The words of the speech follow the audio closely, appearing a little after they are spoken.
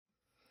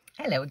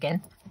Hello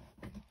again.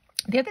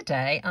 The other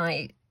day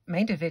I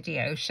made a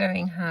video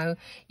showing how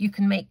you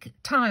can make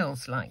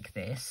tiles like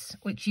this,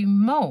 which you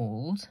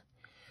mould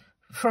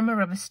from a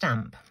rubber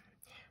stamp.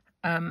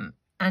 And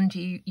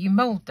you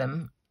mould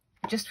them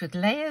just with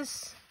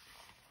layers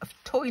of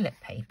toilet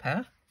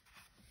paper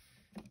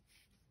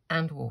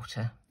and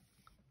water,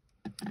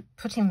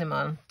 putting them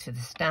on to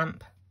the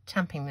stamp,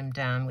 tamping them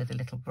down with a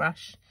little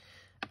brush,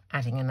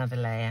 adding another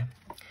layer.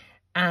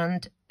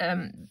 And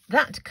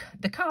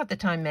the card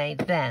that I made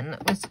then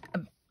was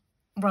a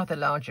rather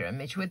larger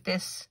image with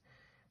this,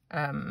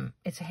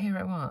 it's a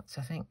Hero Arts,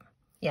 I think.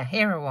 Yeah,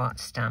 Hero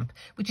Arts stamp,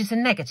 which is a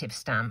negative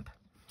stamp,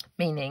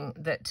 meaning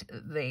that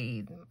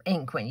the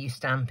ink, when you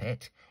stamp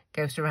it,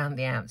 goes around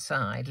the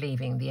outside,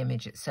 leaving the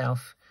image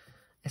itself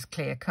as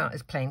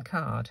plain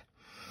card,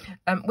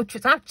 which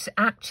was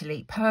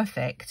actually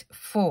perfect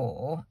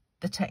for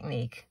the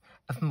technique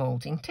of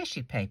moulding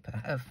tissue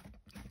paper, of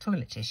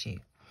toilet tissue.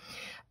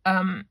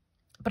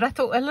 But I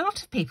thought a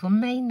lot of people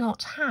may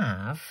not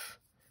have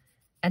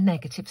a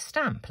negative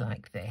stamp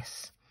like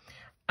this.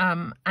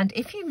 And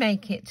if you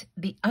make it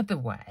the other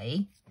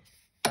way,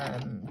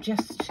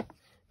 just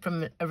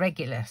from a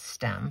regular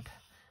stamp,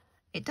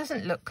 it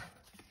doesn't look,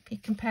 if you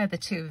compare the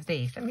two of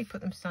these, let me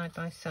put them side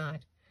by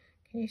side.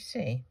 Can you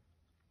see?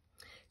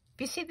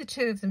 If you see the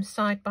two of them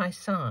side by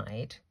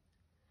side,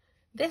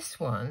 this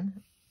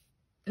one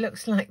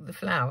looks like the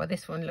flower,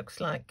 this one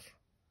looks like,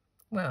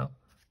 well,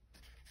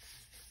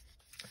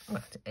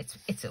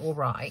 it's all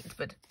right,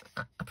 but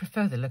I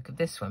prefer the look of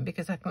this one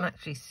because I can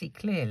actually see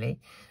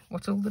clearly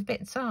what all the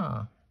bits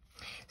are.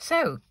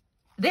 So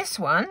this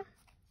one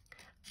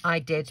I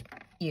did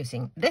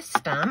using this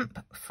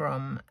stamp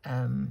from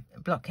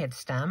Blockhead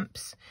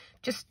Stamps,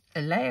 just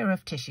a layer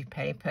of tissue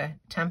paper,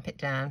 tamp it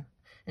down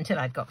until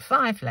I'd got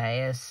 5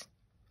 layers,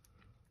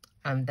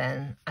 and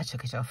then I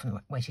took it off and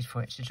waited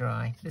for it to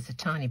dry. There's a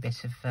tiny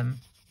bit of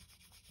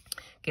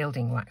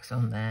gilding wax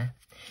on there.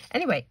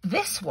 Anyway,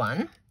 this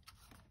one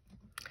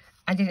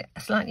I did it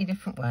a slightly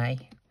different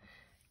way.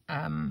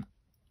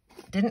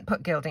 Didn't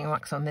put gilding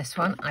wax on this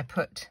one. I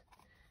put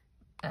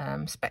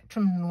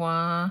Spectrum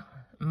Noir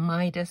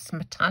Midas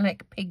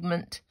Metallic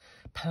Pigment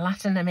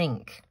Platinum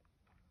ink.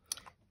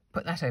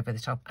 Put that over the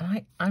top,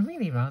 and I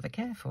really rather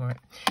care for it.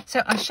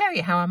 So I'll show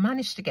you how I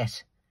managed to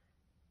get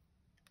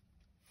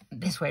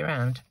this way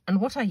around. And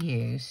what I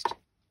used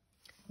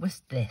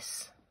was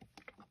this.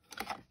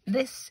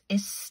 This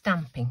is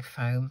stamping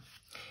foam.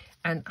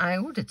 And I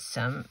ordered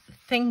some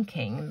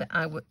thinking that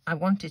I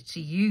wanted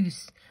to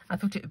use, I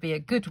thought it would be a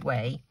good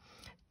way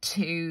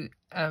to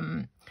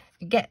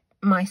get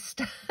my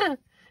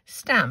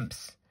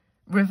stamps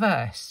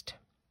reversed.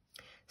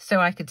 So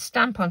I could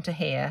stamp onto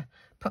here,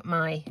 put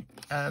my,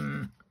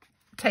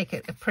 take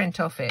a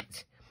print off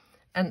it,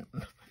 and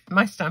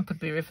my stamp would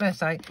be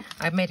reversed. I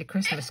made a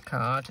Christmas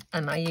card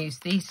and I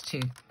used these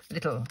two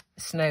little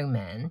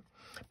snowmen,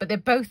 but they're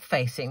both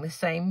facing the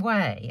same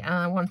way, and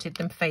I wanted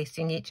them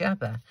facing each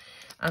other.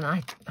 And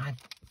I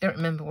don't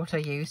remember what I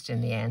used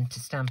in the end to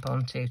stamp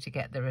onto to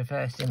get the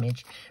reverse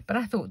image, but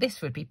I thought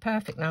this would be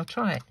perfect, and I'll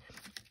try it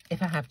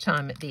if I have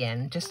time at the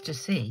end just to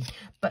see.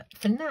 But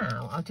for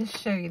now, I'll just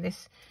show you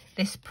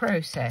this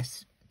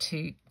process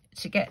to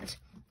get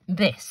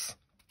this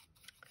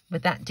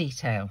with that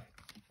detail.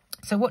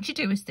 So what you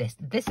do is this.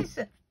 This is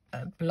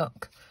a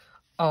block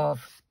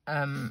of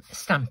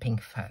stamping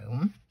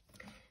foam.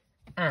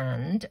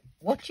 And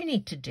what you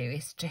need to do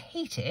is to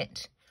heat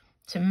it,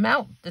 to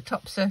melt the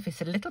top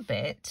surface a little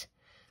bit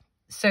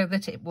so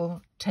that it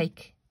will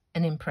take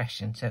an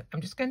impression. So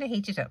I'm just going to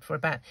heat it up for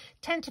about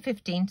 10 to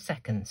 15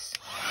 seconds.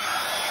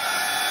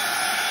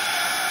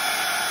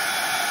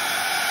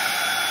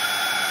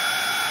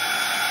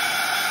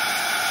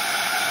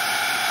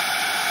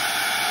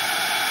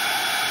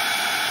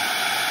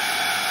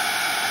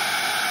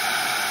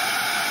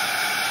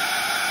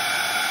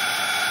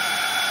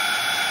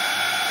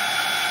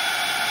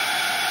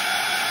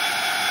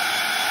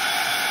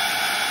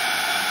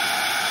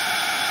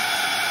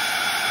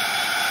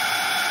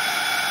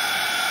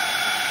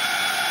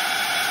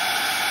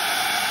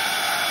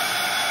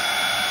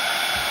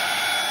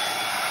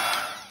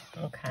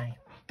 Okay,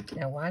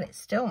 now while it's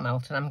still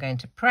melting, I'm going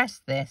to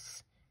press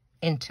this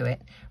into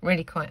it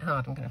really quite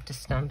hard. I'm going to have to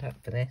stand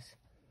up for this.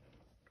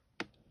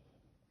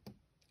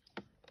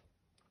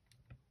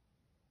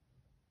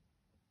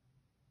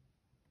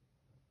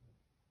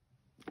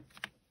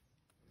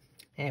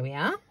 There we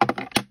are.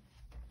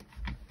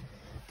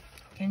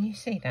 Can you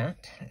see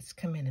that? Let's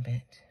come in a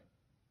bit.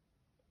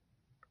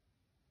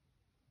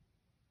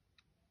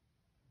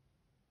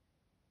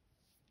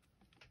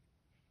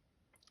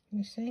 Can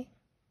you see?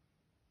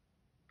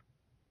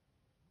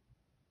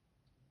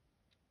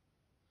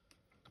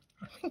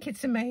 I think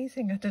it's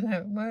amazing. I don't know how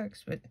it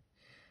works, but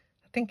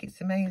I think it's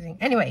amazing.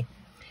 Anyway,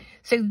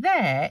 so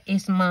there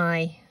is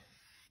my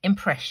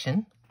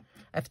impression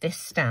of this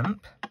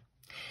stamp.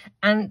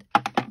 And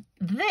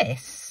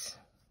this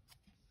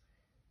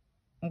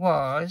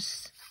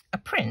was a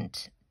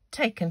print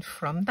taken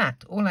from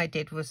that. All I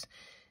did was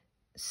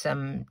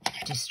some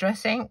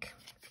distress ink,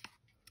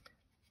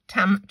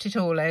 tamped it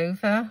all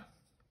over.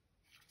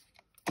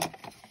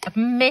 A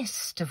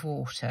mist of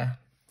water.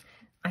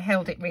 I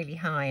held it really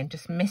high and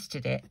just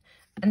misted it,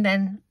 and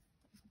then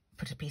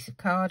put a piece of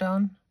card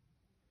on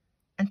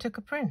and took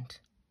a print.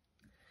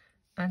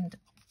 And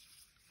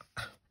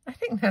I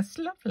think that's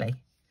lovely.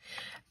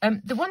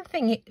 The one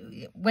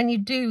thing, when you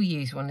do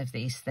use one of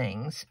these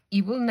things,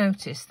 you will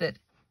notice that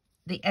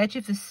the edge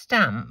of the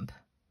stamp,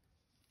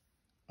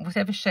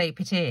 whatever shape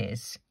it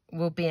is,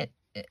 will be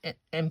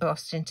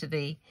embossed into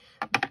the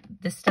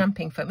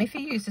stamping foam. If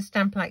you use a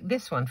stamp like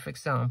this one, for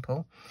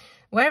example,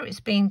 where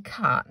it's been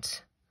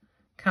cut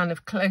kind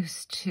of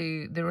close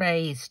to the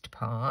raised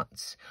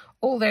parts,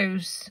 all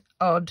those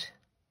odd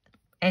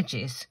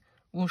edges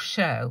will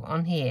show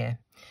on here.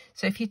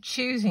 So if you're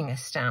choosing a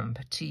stamp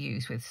to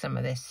use with some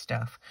of this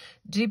stuff,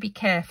 do be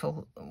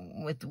careful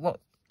with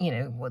what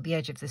the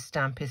edge of the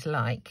stamp is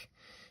like,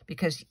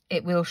 because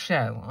it will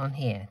show on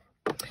here.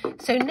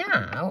 So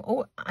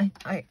now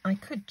I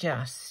could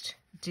just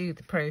do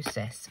the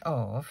process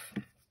of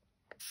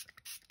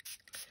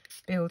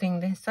building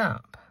this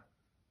up.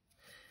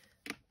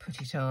 Put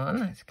it on.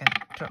 Let's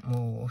drop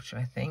more water,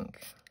 I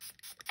think.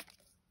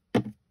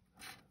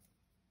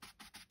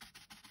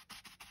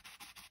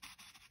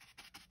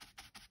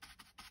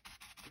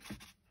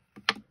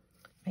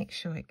 Make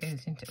sure it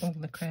goes into all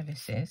the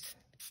crevices.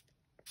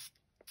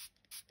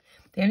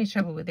 The only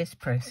trouble with this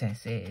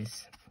process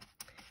is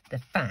the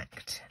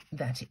fact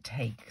that it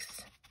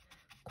takes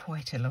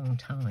quite a long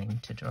time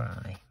to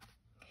dry.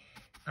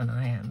 And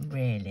I am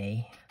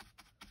really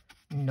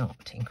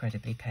not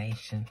incredibly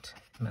patient,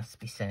 it must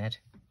be said.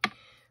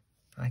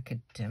 I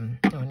could,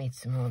 I need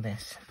some more of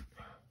this.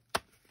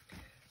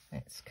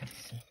 Let's cut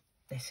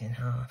this in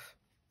half.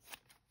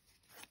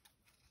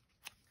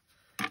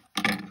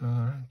 A bit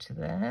more onto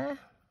there.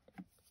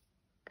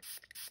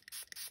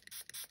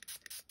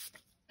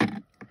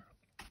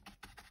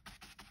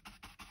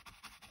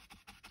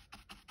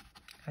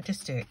 I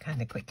just do it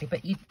kind of quickly,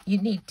 but you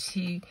need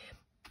to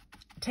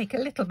take a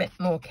little bit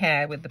more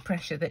care with the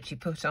pressure that you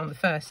put on the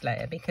first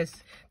layer,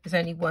 because there's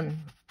only one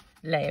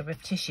layer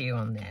of tissue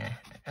on there,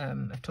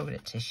 of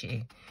toilet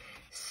tissue.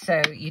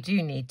 So you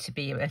do need to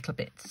be a little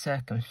bit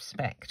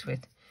circumspect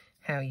with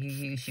how you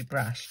use your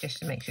brush, just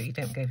to make sure you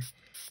don't go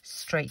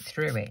straight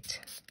through it.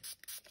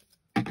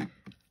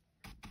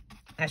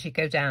 As you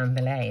go down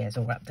the layers,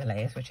 or up the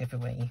layers, whichever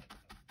way you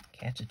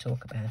care to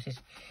talk about it,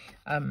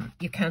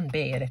 you can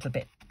be a little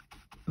bit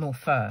more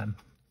firm.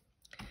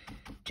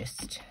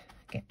 Just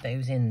get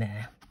those in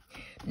there.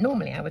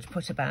 Normally I would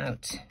put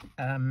about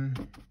 4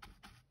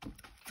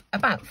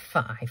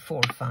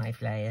 or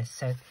 5 layers,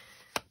 so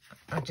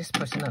I'll just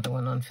put another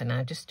one on for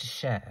now, just to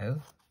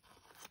show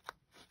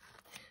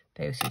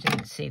those who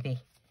didn't see the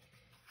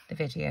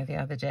video the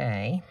other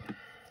day.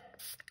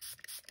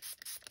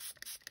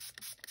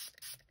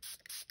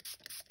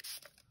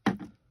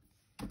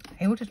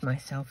 I ordered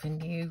myself a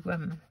new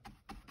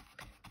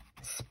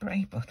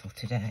spray bottle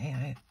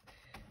today.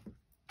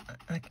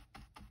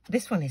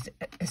 This one is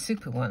a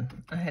super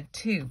one. I had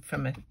 2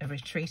 from a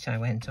retreat I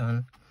went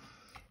on,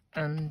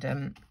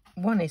 and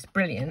one is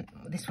brilliant.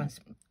 This one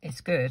is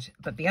good,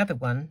 but the other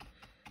one,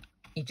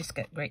 you just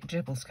get great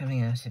dribbles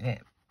coming out of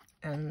it.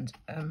 And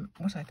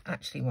what I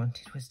actually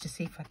wanted was to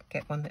see if I could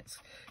get one that's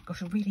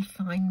got a really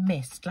fine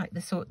mist, like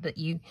the sort that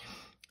you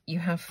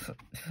have for,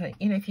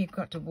 if you've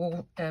got to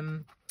wall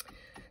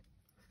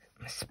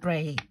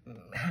spray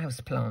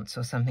house plants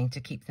or something to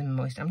keep them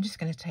moist. I'm just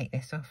going to take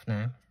this off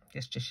now,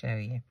 just to show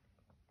you.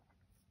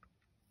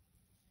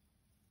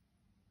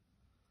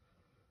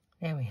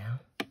 There we are.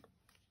 Do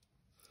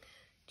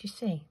you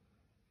see?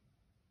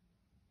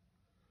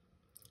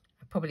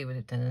 I probably would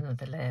have done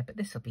another layer, but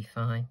this will be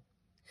fine.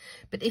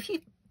 But if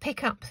you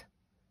pick up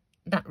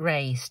that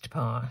raised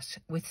part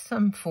with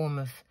some form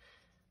of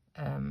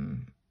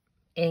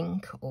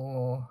ink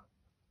or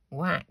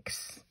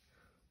wax,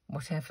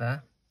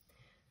 whatever,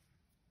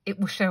 it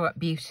will show up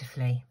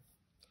beautifully.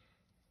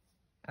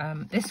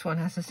 This one,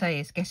 as I say,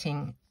 is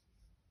getting,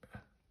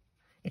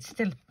 it's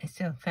still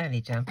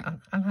fairly damp.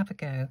 I'll have a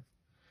go.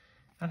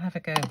 I'll have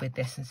a go with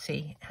this and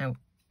see how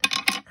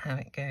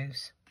it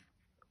goes.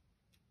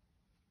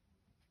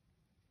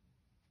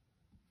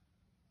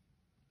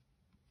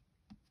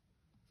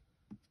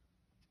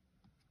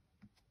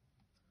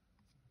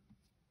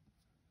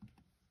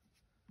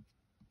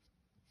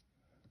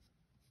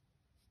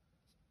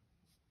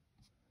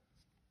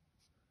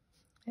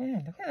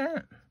 Yeah, look at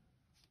that.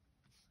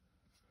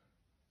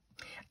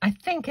 I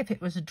think if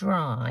it was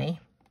dry,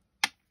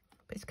 but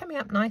it's coming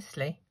up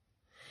nicely.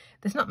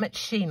 There's not much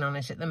sheen on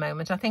it at the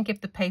moment. I think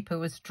if the paper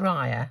was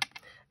drier,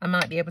 I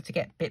might be able to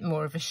get a bit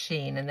more of a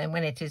sheen. And then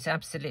when it is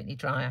absolutely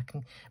dry, I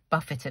can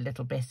buff it a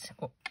little bit.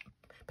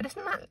 But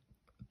isn't that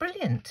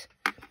brilliant?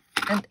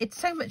 And it's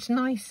so much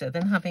nicer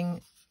than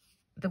having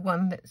the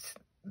one that's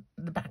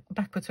the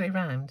backwards way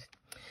round.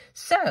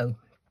 So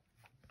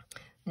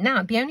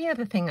now the only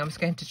other thing I was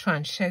going to try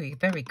and show you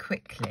very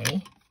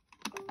quickly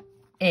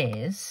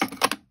is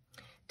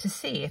to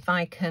see if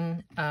I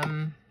can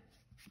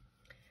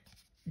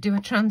do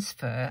a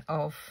transfer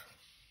of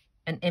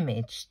an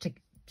image to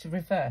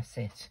reverse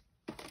it.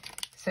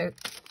 So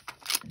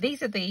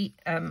these are the,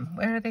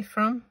 where are they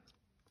from?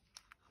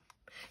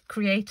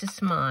 Create a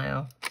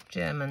Smile,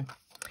 German.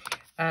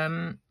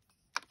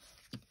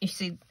 You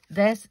see,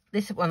 there's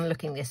this one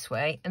looking this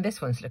way, and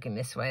this one's looking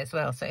this way as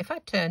well. So if I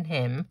turn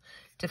him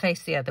to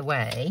face the other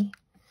way,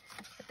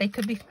 they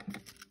could be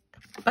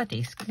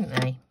buddies, couldn't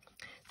they?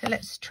 So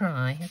let's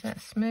try. Is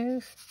that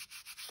smooth?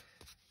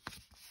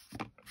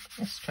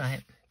 Let's try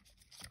it.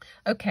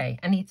 Okay,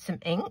 I need some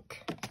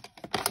ink.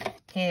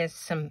 Here's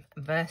some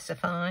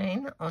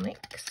VersaFine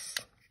Onyx.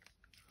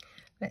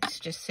 Let's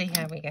just see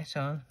how we get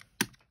on.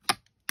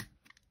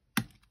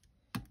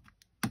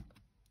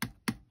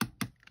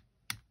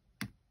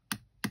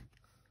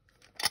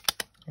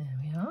 There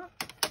we are.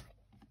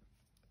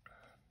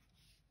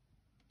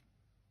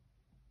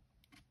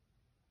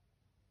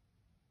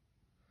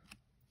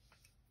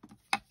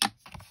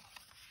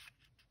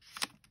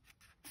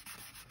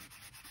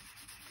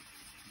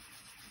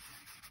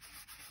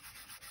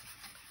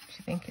 Do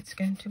you think it's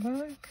going to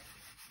work?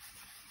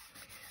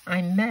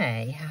 I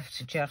may have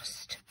to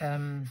just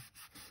go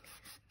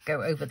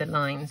over the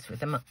lines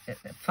with a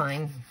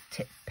fine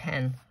tip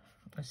pen.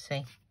 Let's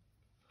see.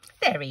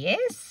 There he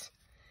is,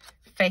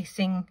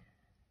 facing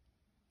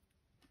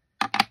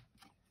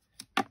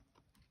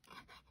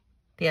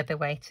the other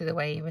way to the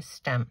way he was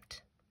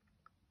stamped.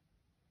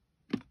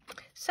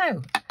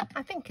 So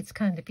I think it's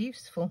kind of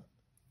useful.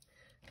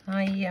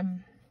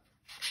 I'm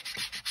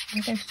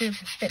going to do a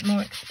bit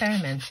more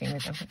experimenting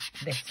with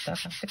this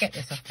stuff. I forget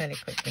this off fairly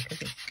quickly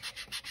because it's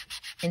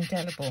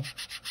indelible,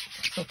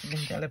 sort of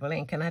indelible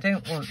ink, and I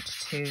don't want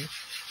to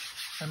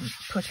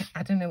put,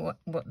 I don't know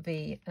what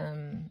the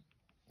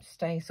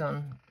stays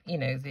on, you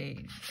know,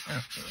 the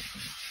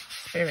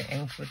spirit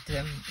ink would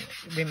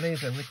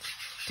remover would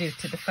do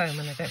to the foam,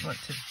 and I don't want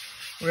to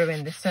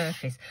ruin the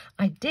surface.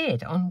 I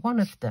did on one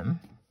of them.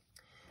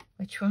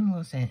 Which one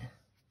was it?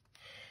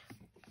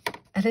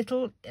 A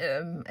little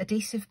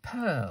adhesive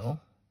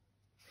pearl.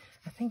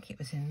 I think it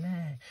was in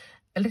there.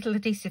 A little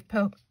adhesive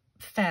pearl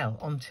fell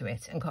onto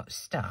it and got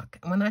stuck.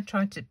 And when I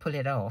tried to pull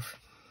it off,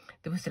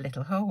 there was a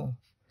little hole.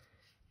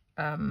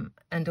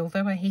 And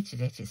although I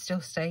heated it, it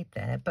still stayed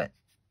there. But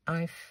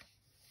I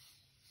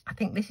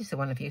think this is the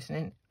one I've used,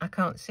 and I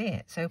can't see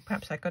it. So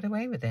perhaps I got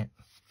away with it.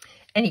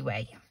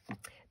 Anyway,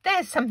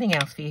 there's something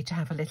else for you to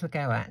have a little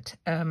go at.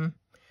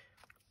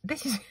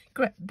 This is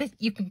great.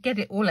 You can get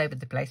it all over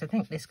the place. I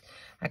think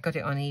I got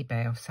it on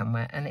eBay or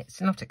somewhere, and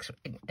it's not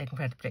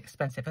incredibly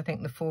expensive. I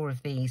think the 4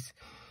 of these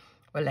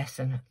were less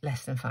than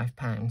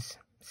 £5.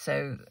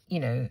 So, you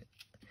know,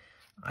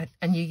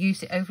 and you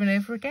use it over and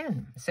over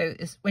again. So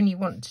it's when you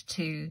want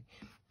to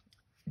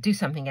do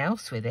something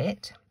else with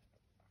it,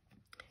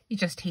 you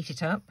just heat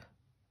it up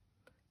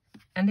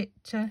and it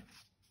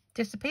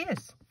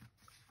disappears.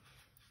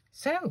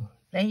 So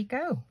there you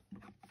go.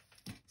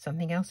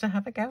 Something else to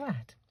have a go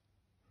at.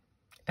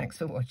 Thanks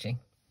for watching.